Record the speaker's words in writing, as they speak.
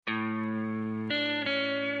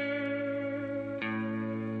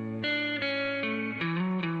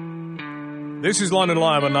This is London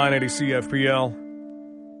Live on 980 CFPL.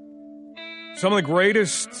 Some of the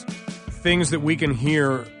greatest things that we can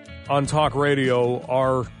hear on talk radio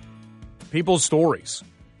are people's stories,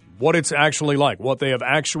 what it's actually like, what they have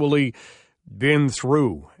actually been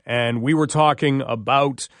through. And we were talking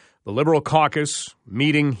about the Liberal caucus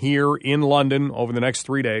meeting here in London over the next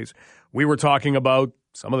 3 days. We were talking about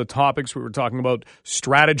some of the topics. We were talking about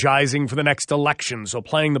strategizing for the next election, so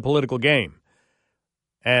playing the political game.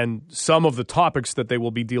 And some of the topics that they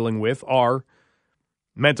will be dealing with are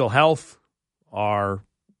mental health, are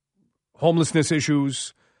homelessness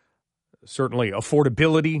issues, certainly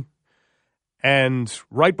affordability. And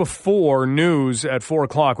right before news at 4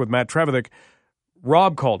 o'clock with Matt Trevithick,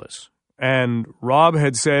 Rob called us. And Rob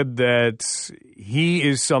had said that he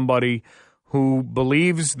is somebody who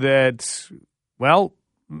believes that, well,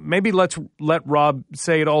 maybe let's let Rob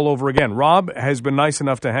say it all over again. Rob has been nice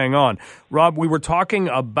enough to hang on. Rob, we were talking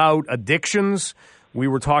about addictions. We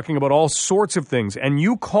were talking about all sorts of things. And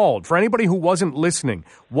you called. For anybody who wasn't listening,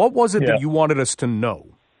 what was it that you wanted us to know?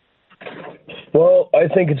 Well, I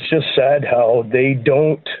think it's just sad how they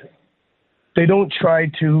don't try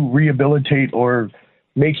to rehabilitate or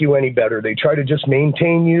make you any better. They try to just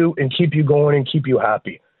maintain you and keep you going and keep you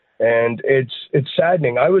happy. And it's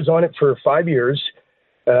saddening. I was on it for 5 years.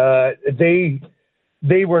 They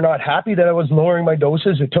were not happy that I was lowering my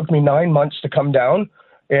doses. It took me 9 months to come down,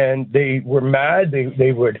 and they were mad.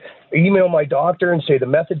 They would email my doctor and say the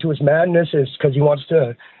method to his madness is because he wants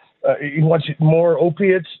more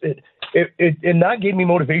opiates. And that gave me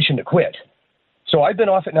motivation to quit. So I've been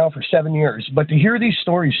off it now for 7 years. But to hear these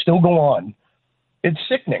stories still go on, it's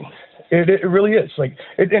sickening. It really is. And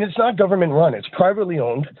it's not government run. It's privately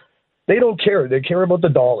owned. They don't care. They care about the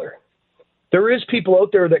dollar. There is people out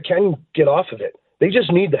there that can get off of it. They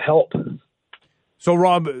just need the help. So,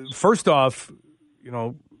 Rob, first off,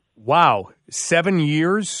 wow, 7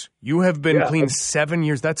 years? You have been clean 7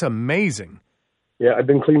 years. That's amazing. Yeah, I've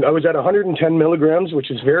been clean. I was at 110 milligrams,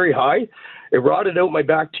 which is very high. It rotted out my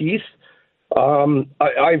back teeth.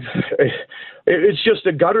 It's just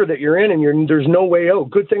a gutter that you're in, and there's no way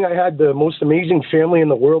out. Good thing I had the most amazing family in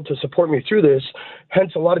the world to support me through this.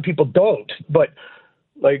 Hence, a lot of people don't. But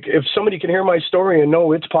if somebody can hear my story and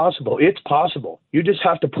know it's possible, it's possible. You just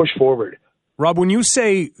have to push forward. Rob, when you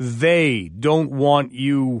say they don't want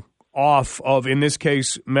you off of, in this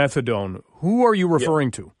case, methadone, who are you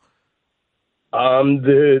referring to?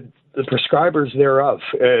 The prescribers thereof,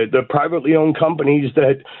 the privately owned companies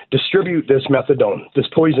that distribute this methadone, this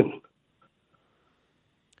poison.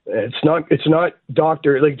 It's not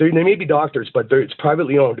doctor. They may be doctors, but it's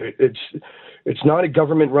privately owned. It's not a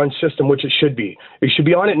government-run system, which it should be. You should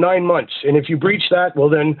be on it 9 months, and if you breach that, well,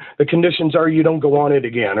 then the conditions are you don't go on it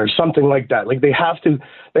again, or something like that. They have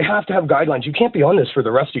to have guidelines. You can't be on this for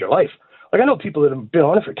the rest of your life. I know people that have been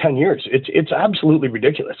on it for 10 years. It's absolutely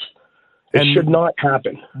ridiculous. It should not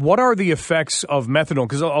happen. What are the effects of methadone?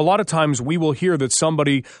 Because a lot of times we will hear that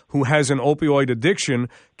somebody who has an opioid addiction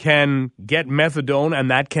can get methadone, and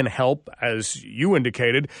that can help, as you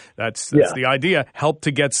indicated, that's the idea, help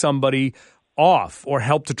to get somebody off or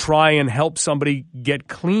help to try and help somebody get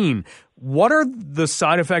clean. What are the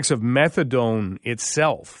side effects of methadone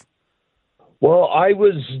itself? Well, I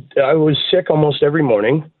was sick almost every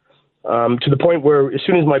morning to the point where as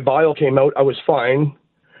soon as my bile came out, I was fine.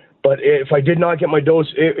 But if I did not get my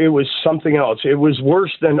dose, it was something else. It was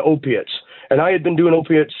worse than opiates. And I had been doing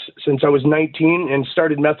opiates since I was 19 and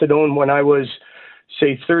started methadone when I was,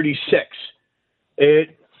 say, 36.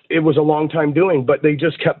 It was a long time doing, but they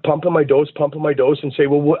just kept pumping my dose and say,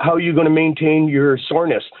 well, how are you going to maintain your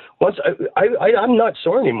soreness? Once I'm not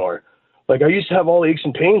sore anymore. I used to have all the aches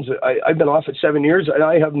and pains. I've been off it 7 years, and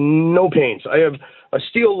I have no pains. I have a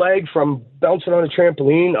steel leg from bouncing on a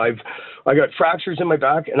trampoline. I got fractures in my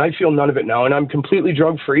back, and I feel none of it now, and I'm completely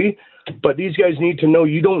drug-free. But these guys need to know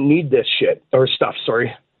you don't need this shit or stuff,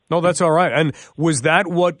 sorry. No, that's all right. And was that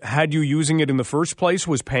what had you using it in the first place,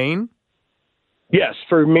 was pain? Yes,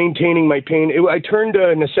 for maintaining my pain. I turned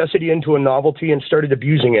a necessity into a novelty and started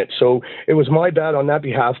abusing it. So it was my bad on that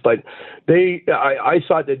behalf. But I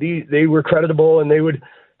thought that they were creditable and they would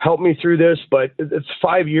help me through this. But it's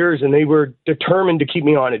 5 years and they were determined to keep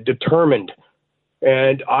me on it, determined.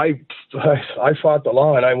 And I fought the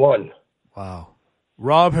law and I won. Wow.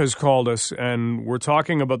 Rob has called us, and we're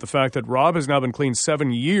talking about the fact that Rob has now been clean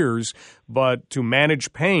 7 years, but to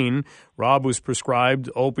manage pain, Rob was prescribed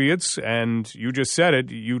opiates, and you just said it,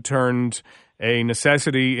 you turned a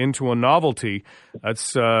necessity into a novelty.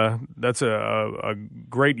 That's a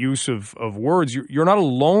great use of words. You're not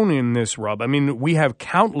alone in this, Rob. I mean, we have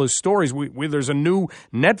countless stories. There's a new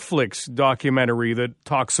Netflix documentary that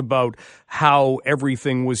talks about how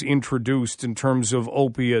everything was introduced in terms of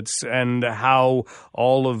opiates and how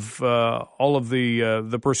all of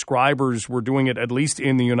the prescribers were doing it, at least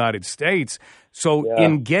in the United States. So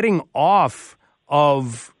in getting off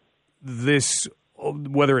of this,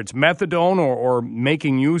 whether it's methadone or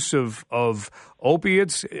making use of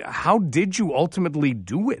opiates, how did you ultimately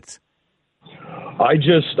do it? I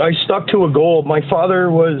stuck to a goal. My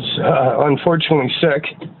father was unfortunately sick,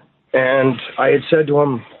 and I had said to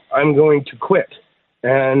him, I'm going to quit.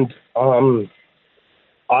 And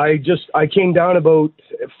I came down about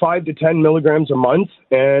 5 to 10 milligrams a month,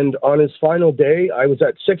 and on his final day, I was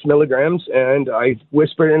at 6 milligrams, and I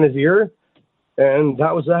whispered in his ear, and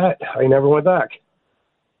that was that. I never went back.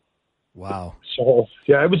 Wow. So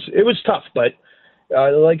yeah, it was tough, but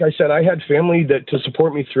like I said, I had family to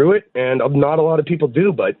support me through it, and not a lot of people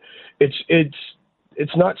do. But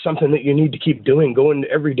it's not something that you need to keep doing, going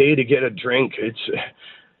every day to get a drink. It's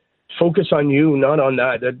focus on you, not on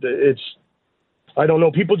that. I don't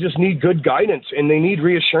know. People just need good guidance, and they need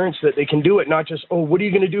reassurance that they can do it, not just, oh, what are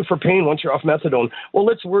you going to do for pain once you're off methadone? Well,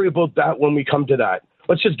 let's worry about that when we come to that.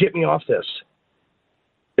 Let's just get me off this.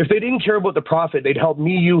 If they didn't care about the profit, they'd help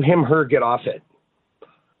me, you, him, her get off it.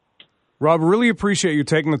 Rob, really appreciate you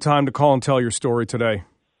taking the time to call and tell your story today.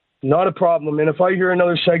 Not a problem. And if I hear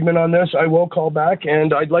another segment on this, I will call back,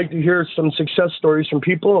 and I'd like to hear some success stories from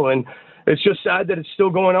people. And it's just sad that it's still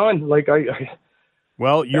going on.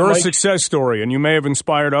 Well, you're a success story, and you may have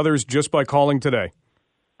inspired others just by calling today.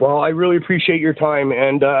 Well, I really appreciate your time,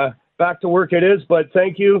 and back to work it is, but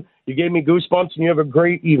thank you. You gave me goosebumps, and you have a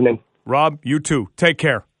great evening. Rob, you too. Take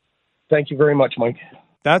care. Thank you very much, Mike.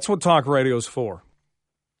 That's what talk radio's for.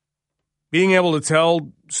 Being able to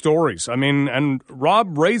tell stories. I mean, and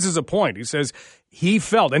Rob raises a point. He says he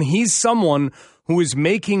felt, and he's someone who is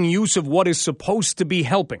making use of what is supposed to be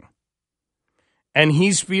helping. And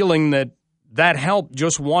he's feeling that help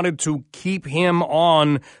just wanted to keep him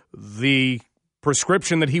on the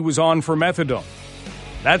prescription that he was on for methadone.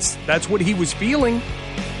 That's what he was feeling.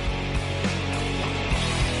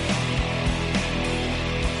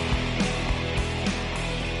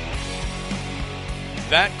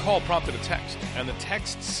 That call prompted a text, and the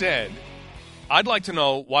text said, I'd like to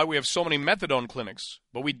know why we have so many methadone clinics,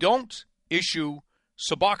 but we don't issue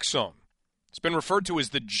Suboxone. It's been referred to as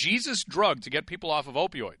the Jesus drug to get people off of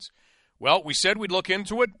opioids. Well, we said we'd look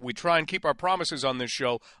into it. We try and keep our promises on this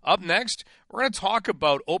show. Up next, we're going to talk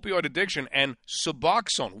about opioid addiction and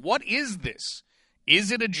Suboxone. What is this?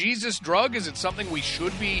 Is it a Jesus drug? Is it something we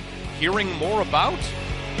should be hearing more about?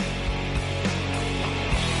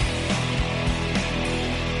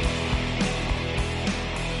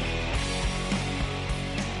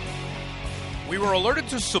 We were alerted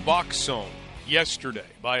to Suboxone yesterday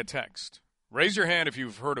by a text. Raise your hand if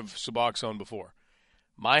you've heard of Suboxone before.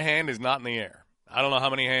 My hand is not in the air. I don't know how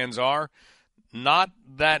many hands are. Not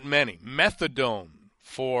that many. Methadone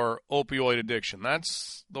for opioid addiction.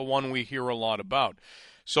 That's the one we hear a lot about.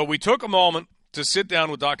 So we took a moment to sit down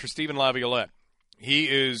with Dr. Stephen Laviolette. He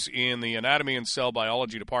is in the Anatomy and Cell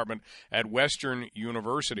Biology Department at Western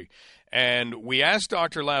University. And we asked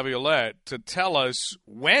Dr. Laviolette to tell us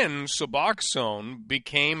when Suboxone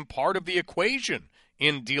became part of the equation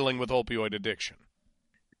in dealing with opioid addiction.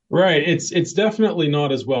 Right. It's definitely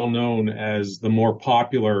not as well known as the more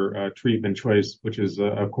popular treatment choice, which is,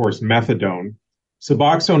 of course, methadone.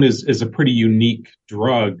 Suboxone is a pretty unique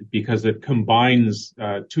drug because it combines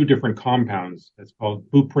two different compounds. It's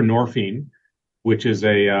called buprenorphine, which is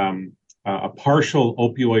a partial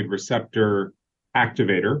opioid receptor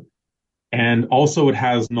activator. And also it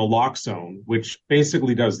has naloxone, which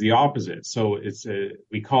basically does the opposite. So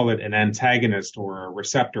we call it an antagonist or a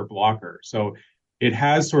receptor blocker. So it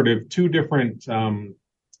has sort of two different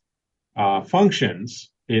functions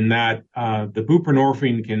in that the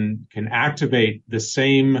buprenorphine can activate the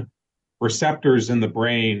same receptors in the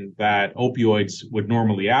brain that opioids would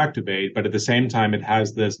normally activate, but at the same time it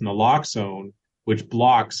has this naloxone, which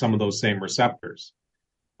blocks some of those same receptors.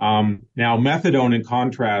 Now, methadone, in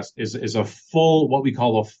contrast, is a full, what we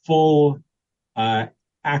call a full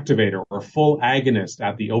activator or a full agonist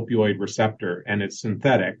at the opioid receptor, and it's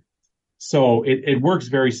synthetic. So it works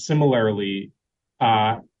very similarly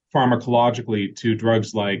pharmacologically to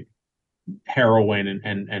drugs like heroin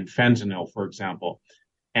and fentanyl, for example.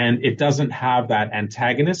 And it doesn't have that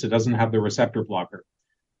antagonist. It doesn't have the receptor blocker.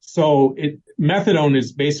 So methadone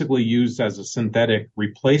is basically used as a synthetic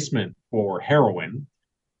replacement for heroin.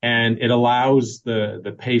 and it allows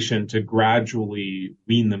the patient to gradually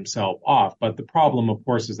wean themselves off. But the problem, of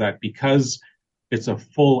course, is that because it's a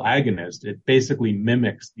full agonist, it basically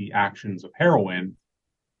mimics the actions of heroin.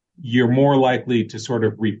 You're more likely to sort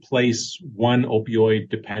of replace one opioid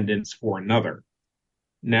dependence for another.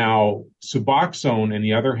 Now, Suboxone, on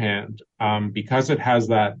the other hand, because it has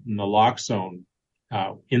that naloxone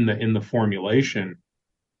in the formulation,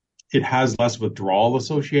 it has less withdrawal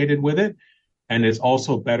associated with it, and it's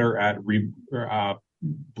also better at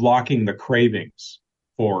blocking the cravings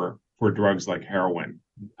for drugs like heroin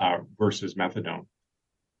versus methadone.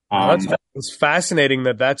 It's fascinating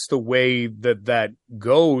that that's the way that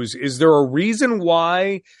goes. Is there a reason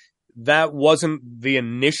why that wasn't the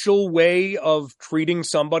initial way of treating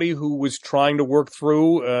somebody who was trying to work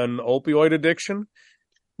through an opioid addiction?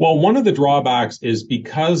 Well, one of the drawbacks is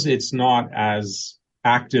because it's not as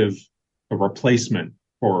active a replacement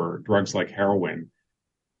for drugs like heroin,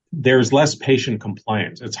 there's less patient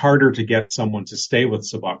compliance. It's harder to get someone to stay with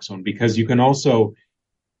Suboxone because you can also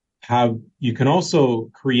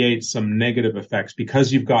create some negative effects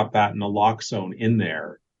because you've got that naloxone in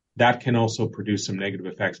there. That can also produce some negative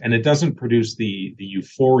effects. And it doesn't produce the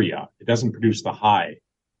euphoria. It doesn't produce the high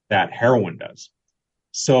that heroin does.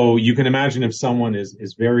 So you can imagine if someone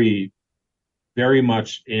is very, very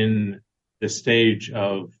much in the stage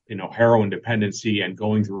of, heroin dependency and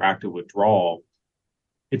going through active withdrawal,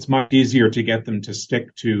 it's much easier to get them to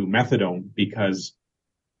stick to methadone because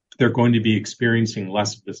they're going to be experiencing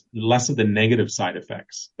less of the negative side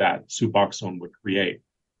effects that Suboxone would create.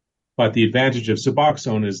 But the advantage of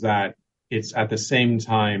Suboxone is that it's at the same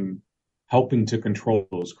time helping to control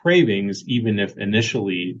those cravings, even if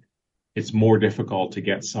initially it's more difficult to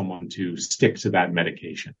get someone to stick to that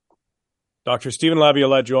medication. Dr. Stephen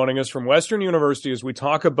Laviolette joining us from Western University as we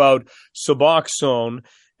talk about Suboxone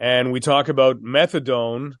and we talk about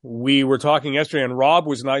methadone. We were talking yesterday, and Rob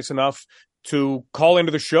was nice enough to call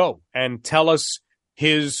into the show and tell us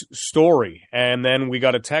his story. And then we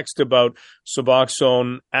got a text about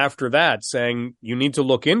Suboxone after that saying, you need to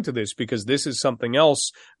look into this because this is something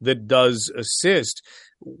else that does assist.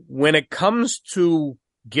 When it comes to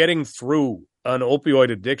getting through an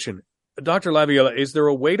opioid addiction, Dr. Laviolette, is there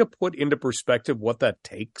a way to put into perspective what that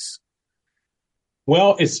takes?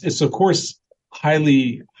 Well, it's of course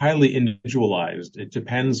highly individualized. It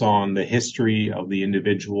depends on the history of the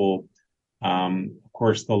individual. Of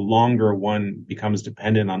course, the longer one becomes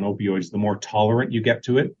dependent on opioids, the more tolerant you get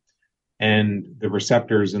to it. And the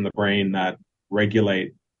receptors in the brain that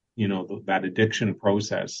regulate, that addiction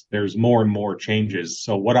process, there's more and more changes.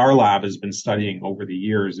 So what our lab has been studying over the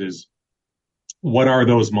years is what are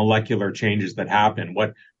those molecular changes that happen?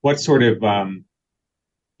 What sort of,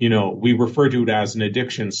 we refer to it as an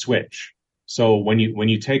addiction switch. So when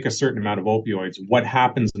you take a certain amount of opioids, what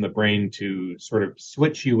happens in the brain to sort of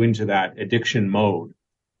switch you into that addiction mode?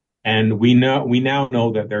 And we now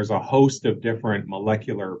know that there's a host of different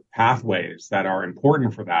molecular pathways that are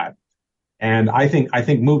important for that. And I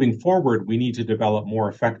think moving forward, we need to develop more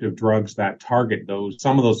effective drugs that target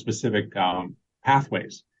some of those specific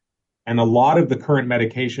pathways. And a lot of the current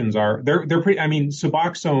medications they're pretty. I mean,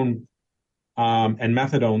 Suboxone and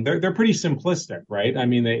methadone, they're pretty simplistic, right? I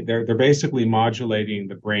mean, they're basically modulating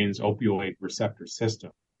the brain's opioid receptor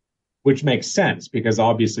system, which makes sense because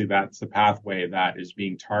obviously that's the pathway that is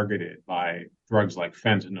being targeted by drugs like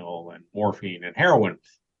fentanyl and morphine and heroin.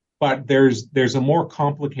 But there's a more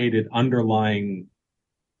complicated underlying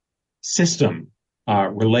system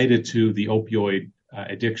related to the opioid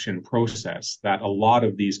addiction process that a lot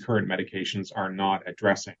of these current medications are not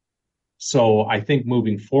addressing. So I think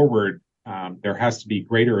moving forward, there has to be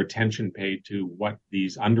greater attention paid to what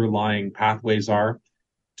these underlying pathways are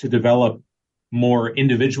to develop more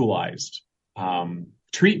individualized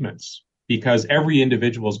treatments, because every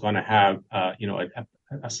individual is going to have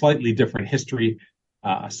a slightly different history,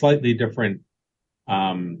 a slightly different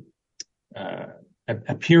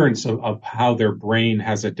appearance of how their brain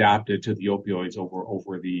has adapted to the opioids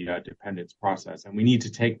over the dependence process, and we need to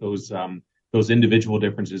take those individual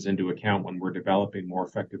differences into account when we're developing more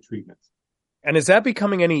effective treatments. And is that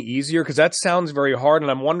becoming any easier? Because that sounds very hard,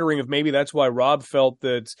 and I'm wondering if maybe that's why Rob felt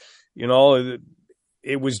that,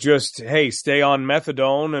 it was just, hey, stay on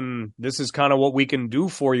methadone, and this is kind of what we can do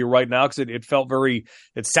for you right now, because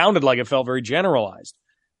it sounded like it felt very generalized.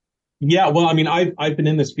 Yeah, well, I mean, I've been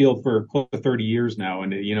in this field for close to 30 years now,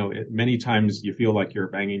 and many times you feel like you're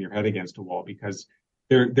banging your head against a wall because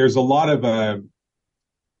there's a lot of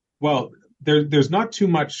there's not too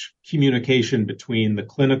much communication between the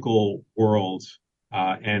clinical world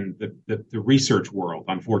and the research world,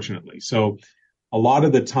 unfortunately. So a lot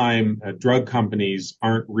of the time, drug companies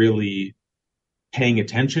aren't really paying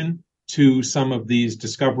attention to some of these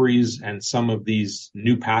discoveries and some of these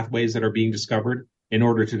new pathways that are being discovered in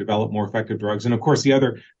order to develop more effective drugs. And of course, the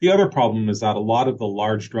other problem is that a lot of the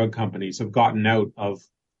large drug companies have gotten out of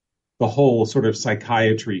the whole sort of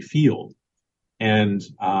psychiatry field, and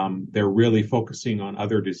they're really focusing on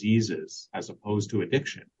other diseases as opposed to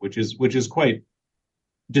addiction, which is quite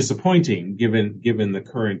disappointing given the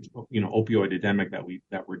current opioid epidemic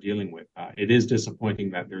that we're dealing with. It is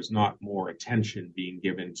disappointing that there's not more attention being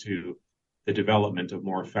given to the development of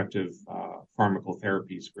more effective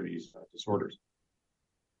pharmacotherapies for these disorders.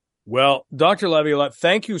 Well, Dr. Laviolette,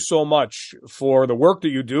 thank you so much for the work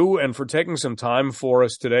that you do and for taking some time for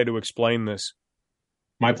us today to explain this.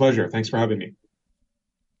 My pleasure. Thanks for having me.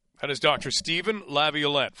 That is Dr. Stephen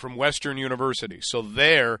Laviolette from Western University. So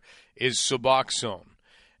there is Suboxone.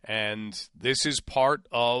 And this is part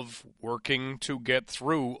of working to get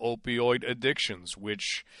through opioid addictions,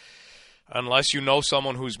 which, unless you know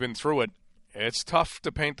someone who's been through it, it's tough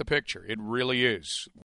to paint the picture. It really is.